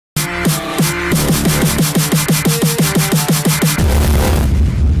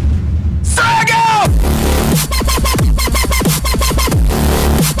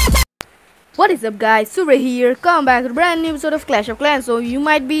is up guys, Subhra here. Come back to a brand new episode of Clash of Clans. So you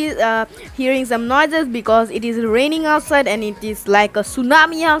might be hearing some noises because it is raining outside and it is like a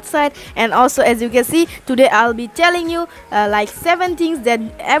tsunami outside. And also as you can see, today I'll be telling you like 7 things that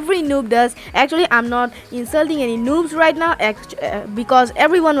every noob does. Actually I'm not insulting any noobs right now because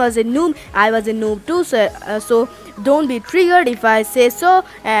everyone was a noob. I was a noob too, so don't be triggered if I say so,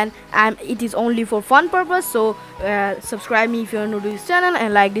 and it is only for fun purpose. So subscribe me if you're new to this channel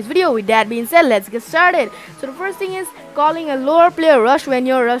and like this video. With that being said, let's get started. So the first thing is calling a lower player rush when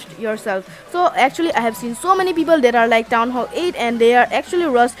you're rushed yourself. So actually I have seen so many people that are like town hall 8 and they are actually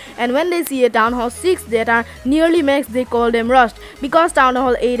rushed, and when they see a town hall 6 that are nearly max, they call them rushed because town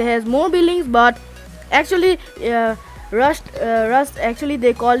hall 8 has more buildings. But actually rushed actually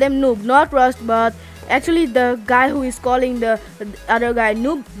they call them noob, not rushed. But actually the guy who is calling the other guy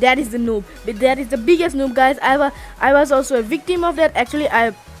noob, that is the noob. But that is the biggest noob, guys. I was also a victim of that. Actually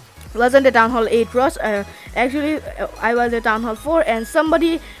I wasn't a town hall 8 rush. I was a town hall 4, and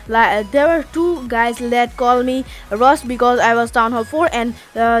somebody there were 2 guys that called me rush because I was town hall 4, and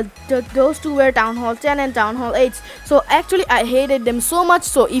those 2 were town hall 10 and town hall 8. So actually I hated them so much.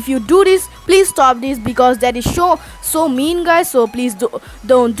 So if you do this, please stop this because that is so mean, guys. So please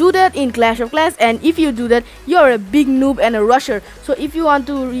don't do that in Clash of Clans, and if you do that, you're a big noob and a rusher. So if you want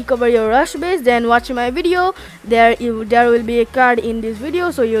to recover your rush base, then watch my video. There will be a card in this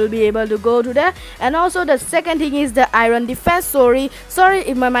video, so you'll be able to go to that. And also the second thing is the iron defense. Sorry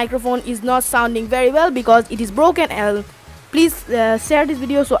if my microphone is not sounding very well because it is broken. Please share this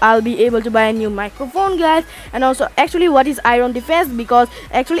video so I'll be able to buy a new microphone, guys. And also actually what is iron defense? Because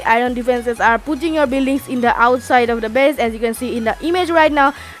actually iron defenses are putting your buildings in the outside of the base. As you can see in the image right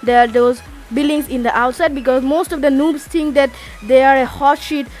now, there are those buildings in the outside, because most of the noobs think that they are a hot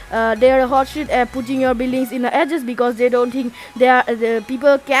shit at putting your buildings in the edges, because they don't think the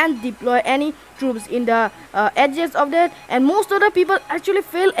people can't deploy any troops in the edges of that. And most of the people actually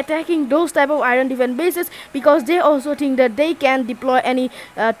fail attacking those type of iron defense bases because they also think that they can deploy any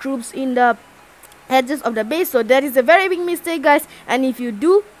troops in the edges of the base. So that is a very big mistake, guys. And if you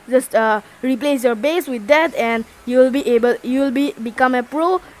do, just replace your base with that and you will become a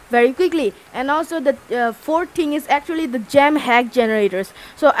pro very quickly. And also the fourth thing is actually the gem hack generators.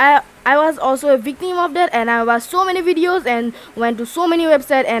 So I was also a victim of that, and I watched so many videos and went to so many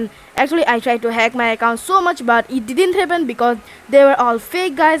websites, and actually I tried to hack my account so much, but it didn't happen because they were all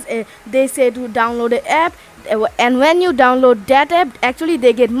fake, guys. They say to download the app, and when you download that app, actually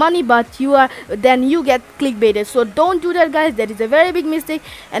they get money, but then you get clickbaited. So don't do that, guys. That is a very big mistake,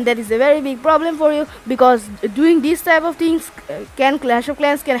 and that is a very big problem for you, because doing these type of things Clash of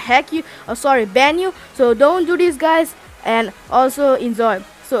Clans can hack you, ban you. So don't do this, guys, and also enjoy.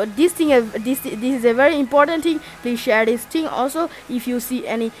 So this is a very important thing. Please share this thing. Also, if you see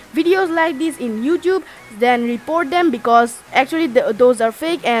any videos like this in YouTube, then report them, because actually those are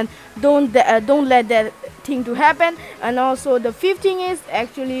fake, and don't let that thing to happen. And also the fifth thing is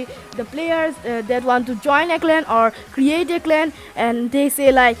actually the players that want to join a clan or create a clan, and they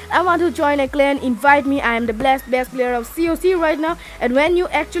say like, I want to join a clan, invite me, I am the best player of COC right now. And when you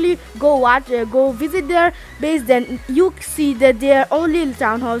actually go visit their base, then you see that they are only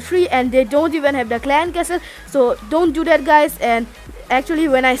town hall 3 and they don't even have the clan castle. So don't do that, guys. And actually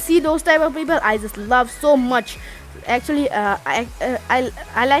when I see those type of people, I just love so much. Actually I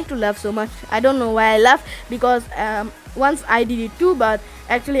like to laugh so much. I don't know why I laugh, because once I did it too, but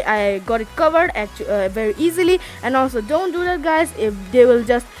actually I got it covered very easily. And also don't do that, guys, if they will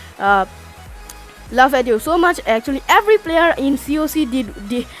just laugh at you so much. Actually every player in COC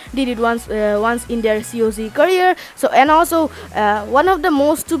did it once in their COC career. So, and also one of the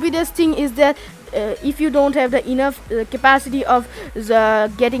most stupidest thing is that if you don't have the enough capacity of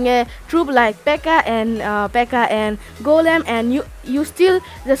getting a troop like P.E.K.K.A. and Golem, and you still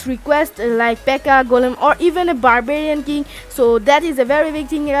just request like P.E.K.K.A., Golem, or even a Barbarian King. So that is a very big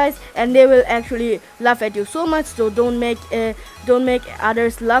thing, guys, and they will actually laugh at you so much. So don't make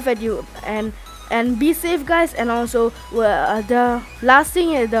others laugh at you, and be safe, guys. And also the last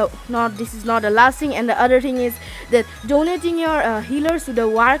thing is this is not the last thing, and the other thing is that donating your healers to the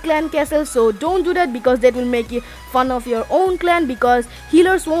war clan castle. So don't do that, because that will make you fun of your own clan, because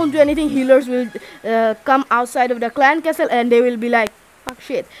healers won't do anything. Healers will come outside of the clan castle and they will be like, fuck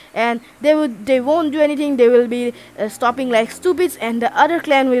shit, and they won't do anything. They will be stopping like stupids, and the other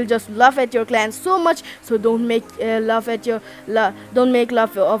clan will just laugh at your clan so much. So don't make laugh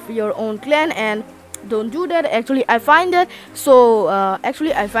of your own clan, and don't do that. Actually I find that so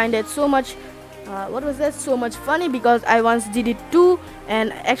much so much funny, because I once did it too,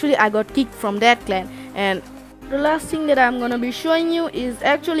 and actually I got kicked from that clan. And the last thing that I'm gonna be showing you is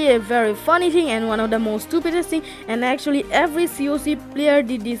actually a very funny thing and one of the most stupidest thing, and actually every COC player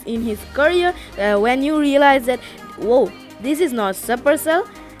did this in his career. When you realize that, whoa, this is not Supercell,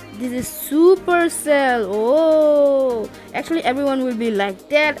 this is Supercell. Oh, actually everyone will be like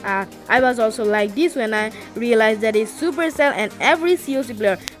that. I was also like this when I realized that it's Supercell, and every COC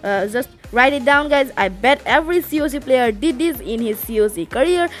player, just write it down guys, I bet every COC player did this in his COC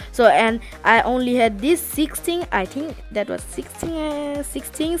career. So, and I only had this 16, I think that was 16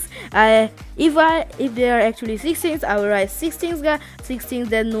 things. If there are actually 6 things, I will write 6 things guys, 6 things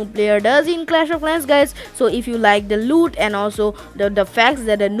that noob player does in Clash of Clans guys. So if you like the loot and also the facts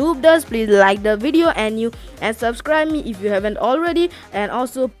that the noob does, please like the video and subscribe me if you haven't already, and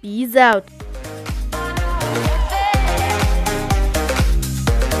also peace out.